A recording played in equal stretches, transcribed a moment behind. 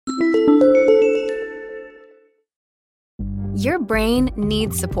Your brain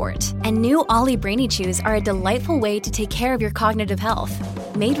needs support, and new Ollie Brainy Chews are a delightful way to take care of your cognitive health.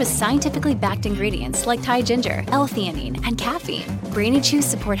 Made with scientifically backed ingredients like Thai ginger, L-theanine, and caffeine, Brainy Chews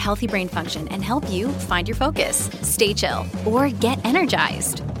support healthy brain function and help you find your focus, stay chill, or get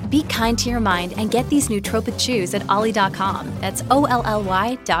energized. Be kind to your mind and get these nootropic chews at ollie.com. That's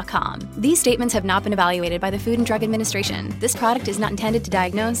OLLY.com. These statements have not been evaluated by the Food and Drug Administration. This product is not intended to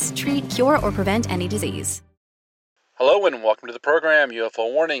diagnose, treat, cure, or prevent any disease. Hello and welcome to the program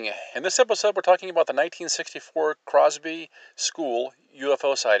UFO Warning. In this episode we're talking about the 1964 Crosby School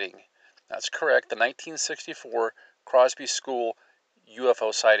UFO sighting. That's correct, the 1964 Crosby School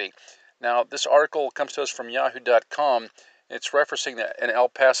UFO sighting. Now this article comes to us from yahoo.com. It's referencing an El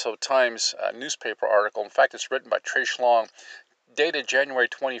Paso Times newspaper article. In fact, it's written by Trey Schlong, dated January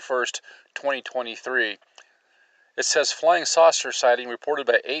 21st, 2023. It says, flying saucer sighting reported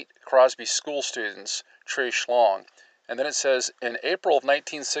by 8 Crosby school students, Trey Schlong. And then it says, in April of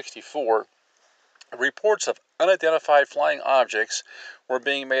 1964, reports of unidentified flying objects were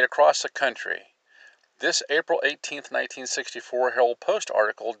being made across the country. This April 18, 1964 Herald Post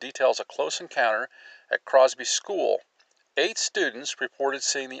article details a close encounter at Crosby School. 8 students reported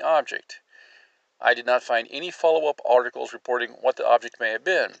seeing the object. I did not find any follow-up articles reporting what the object may have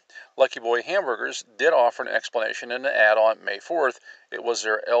been. Lucky Boy Hamburgers did offer an explanation in an ad on May 4th. It was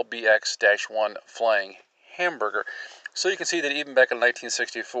their LBX-1 flying hamburger. So you can see that even back in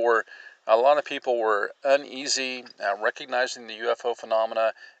 1964, a lot of people were uneasy recognizing the UFO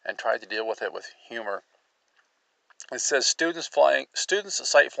phenomena and tried to deal with it with humor. It says students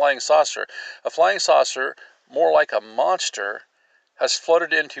sight flying saucer. A flying saucer, more like a monster, has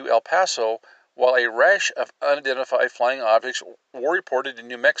floated into El Paso, while a rash of unidentified flying objects were reported in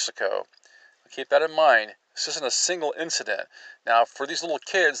New Mexico. Keep that in mind. This isn't a single incident. Now, for these little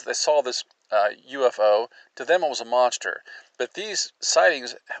kids, they saw this UFO. To them, it was a monster. But these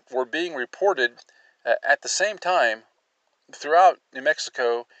sightings were being reported at the same time throughout New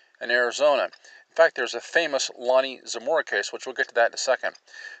Mexico and Arizona. In fact, there's a famous Lonnie Zamora case, which we'll get to that in a second.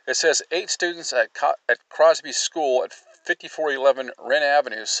 It says 8 students at Crosby School at 5411 Wren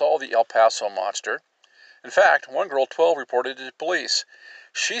Avenue saw the El Paso monster. In fact, one girl, 12, reported it to police.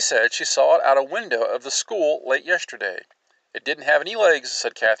 She said she saw it out a window of the school late yesterday. It didn't have any legs,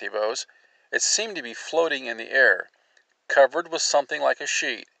 said Kathy Bose. It seemed to be floating in the air, covered with something like a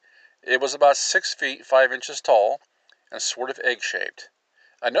sheet. It was about 6 feet 5 inches tall and sort of egg-shaped.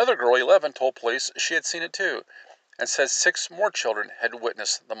 Another girl, 11, told police she had seen it too, and said 6 more children had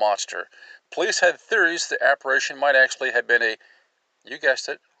witnessed the monster. Police had theories the apparition might actually have been you guessed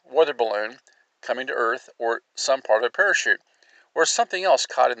it, weather balloon coming to Earth, or some part of a parachute, or something else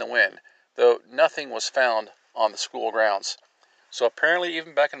caught in the wind, though nothing was found on the school grounds. So apparently,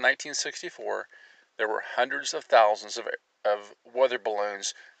 even back in 1964, there were hundreds of thousands of weather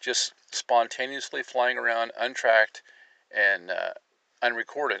balloons just spontaneously flying around untracked and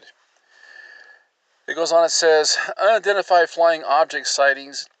unrecorded. It goes on, it says, unidentified flying object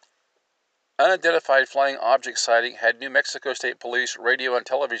sighting had New Mexico State Police, radio and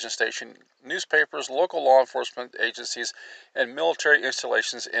television station, newspapers, local law enforcement agencies, and military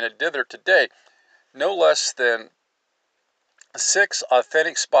installations in a dither today. No less than 6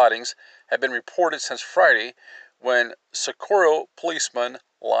 authentic spottings have been reported since Friday, when Socorro policeman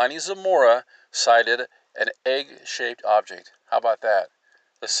Lonnie Zamora sighted an egg-shaped object. How about that?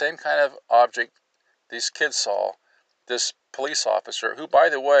 The same kind of object these kids saw, this police officer, who, by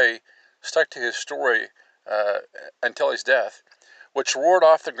the way, stuck to his story until his death, which roared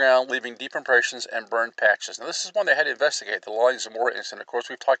off the ground, leaving deep impressions and burned patches. Now, this is one they had to investigate, the Lonnie Zamora incident. Of course,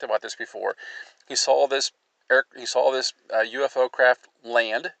 we've talked about this before. He saw this UFO craft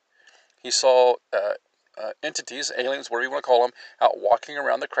land. He saw entities, aliens, whatever you want to call them, out walking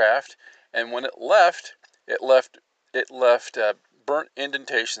around the craft. And when it left burnt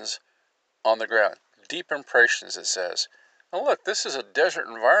indentations on the ground. Deep impressions, it says. Now look, this is a desert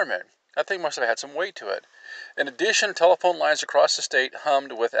environment. That thing must have had some weight to it. In addition, telephone lines across the state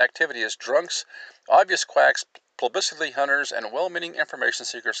hummed with activity as drunks, obvious quacks, publicity hunters, and well-meaning information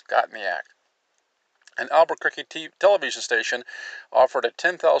seekers got in the act. An Albuquerque television station offered a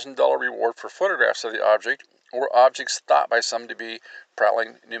 $10,000 reward for photographs of the object, or objects thought by some to be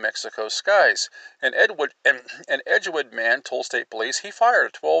prowling New Mexico skies. An Edgewood man told state police he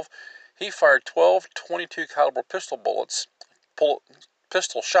fired 12 .22 caliber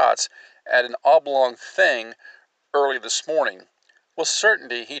pistol shots at an oblong thing early this morning. With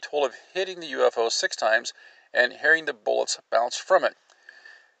certainty, he told of hitting the UFO 6 times and hearing the bullets bounce from it.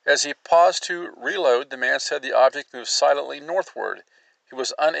 As he paused to reload, the man said the object moved silently northward. He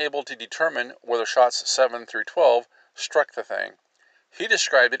was unable to determine whether shots 7 through 12 struck the thing. He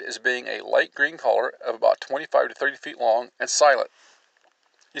described it as being a light green color of about 25 to 30 feet long and silent.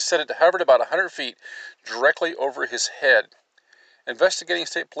 He said it hovered about 100 feet directly over his head. Investigating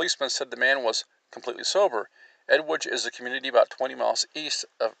state policemen said the man was completely sober. Edgewood is a community about 20 miles east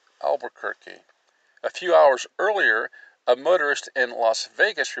of Albuquerque. A few hours earlier, a motorist in Las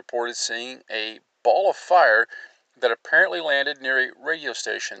Vegas reported seeing a ball of fire that apparently landed near a radio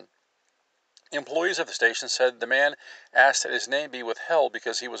station. Employees of the station said the man asked that his name be withheld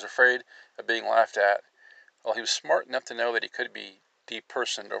because he was afraid of being laughed at. Well, he was smart enough to know that he could be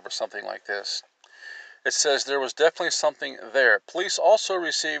depersoned over something like this. It says there was definitely something there. Police also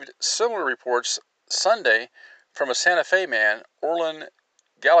received similar reports Sunday from a Santa Fe man, Orlin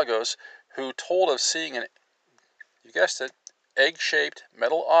Gallegos, who told of seeing an, you guessed it, egg-shaped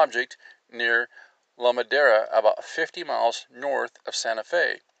metal object near La Madera, about 50 miles north of Santa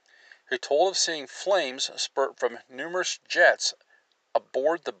Fe. He told of seeing flames spurt from numerous jets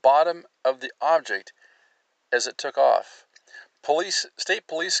aboard the bottom of the object as it took off. State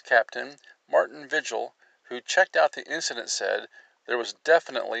Police Captain Martin Vigil, who checked out the incident, said there was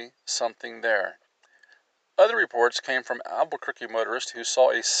definitely something there. Other reports came from Albuquerque motorists who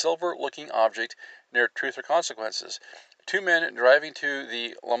saw a silver-looking object near Truth or Consequences. Two men driving to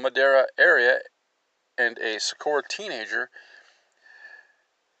the La Madera area and a Socorro teenager.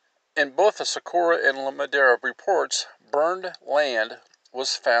 In both the Socorro and La Madera reports, burned land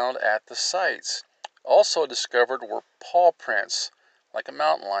was found at the sites. Also discovered were paw prints, like a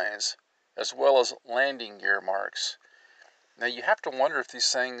mountain lion's, as well as landing gear marks. Now you have to wonder if these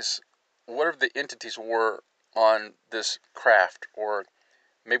things, whatever the entities were on this craft, or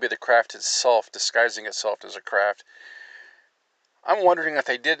maybe the craft itself disguising itself as a craft, I'm wondering if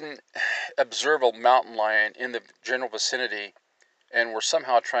they didn't observe a mountain lion in the general vicinity and were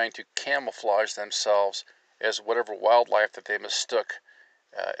somehow trying to camouflage themselves as whatever wildlife that they mistook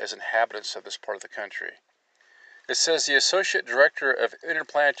as inhabitants of this part of the country. It says the Associate Director of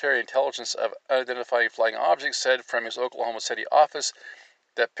Interplanetary Intelligence of Unidentified Flying Objects said from his Oklahoma City office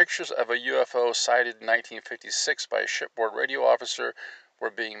that pictures of a UFO sighted in 1956 by a shipboard radio officer were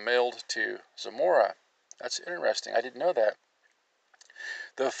being mailed to Zamora. That's interesting. I didn't know that.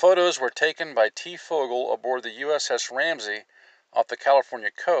 The photos were taken by T. Fogel aboard the USS Ramsey off the California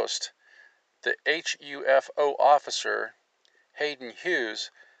coast. The HUFO officer, Hayden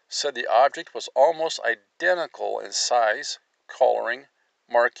Hughes, said the object was almost identical in size, coloring,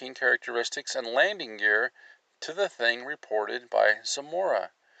 marking characteristics, and landing gear to the thing reported by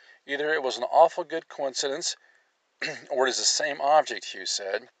Zamora. Either it was an awful good coincidence or it is the same object, Hughes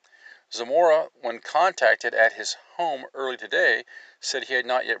said. Zamora, when contacted at his home early today, said he had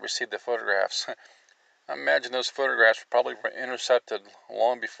not yet received the photographs. I imagine those photographs probably were intercepted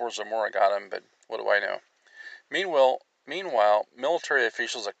long before Zamora got them, but what do I know? Meanwhile, military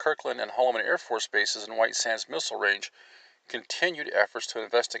officials at Kirkland and Holloman Air Force bases and White Sands Missile Range continued efforts to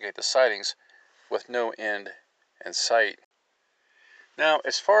investigate the sightings with no end in sight. Now,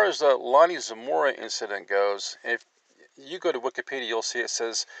 as far as the Lonnie Zamora incident goes, if you go to Wikipedia, you'll see it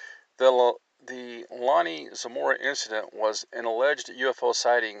says the Lonnie Zamora incident was an alleged UFO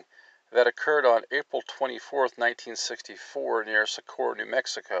sighting that occurred on April 24, 1964, near Socorro, New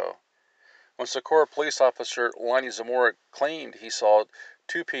Mexico. When Socorro police officer Lonnie Zamora claimed he saw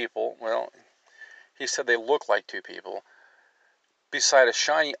two people, well, he said they looked like two people, beside a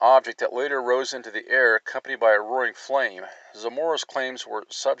shiny object that later rose into the air, accompanied by a roaring flame. Zamora's claims were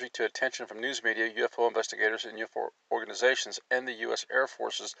subject to attention from news media, UFO investigators, and UFO organizations, and the U.S. Air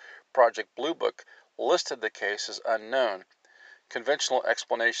Force's Project Blue Book listed the case as unknown. Conventional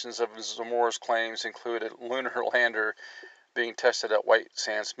explanations of Zamora's claims included a lunar lander being tested at White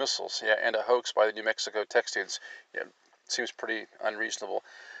Sands missiles, and a hoax by the New Mexico Texans. Seems pretty unreasonable.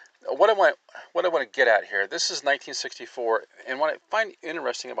 What I want to get at here, this is 1964, and what I find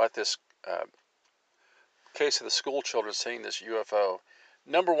interesting about this case of the school children seeing this UFO,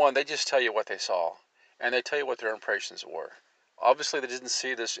 number one, they just tell you what they saw, and they tell you what their impressions were. Obviously, they didn't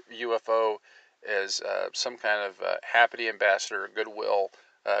see this UFO as some kind of happy ambassador, goodwill,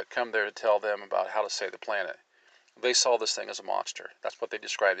 come there to tell them about how to save the planet. They saw this thing as a monster. That's what they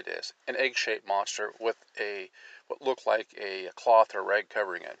described it as. An egg-shaped monster with what looked like a cloth or rag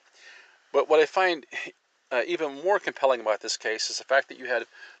covering it. But what I find even more compelling about this case is the fact that you had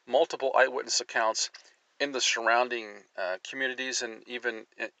multiple eyewitness accounts in the surrounding communities and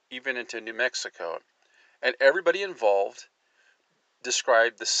even into New Mexico. And everybody involved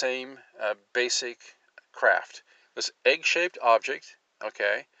described the same basic craft. This egg-shaped object,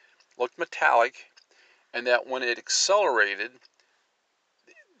 looked metallic, and that when it accelerated,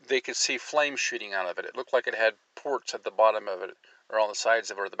 they could see flames shooting out of it. It looked like it had ports at the bottom of it, or on the sides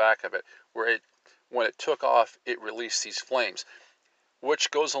of it, or the back of it, where when it took off, it released these flames,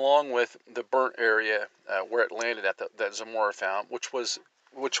 which goes along with the burnt area where it landed at that Zamora found, which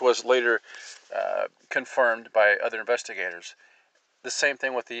was later confirmed by other investigators. The same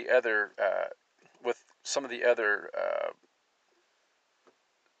thing with the other, with some of the other.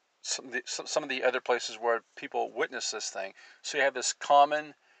 Some of the other places where people witnessed this thing. So you have this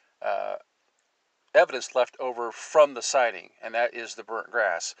common evidence left over from the sighting, and that is the burnt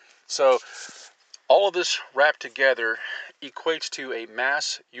grass. So all of this wrapped together equates to a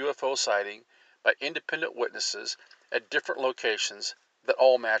mass UFO sighting by independent witnesses at different locations that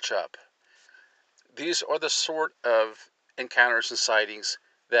all match up. These are the sort of encounters and sightings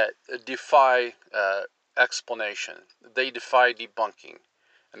that defy explanation. They defy debunking.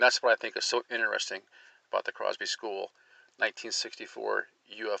 And that's what I think is so interesting about the Crosby School 1964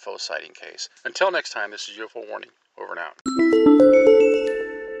 UFO sighting case. Until next time, this is UFO Warning. Over and out.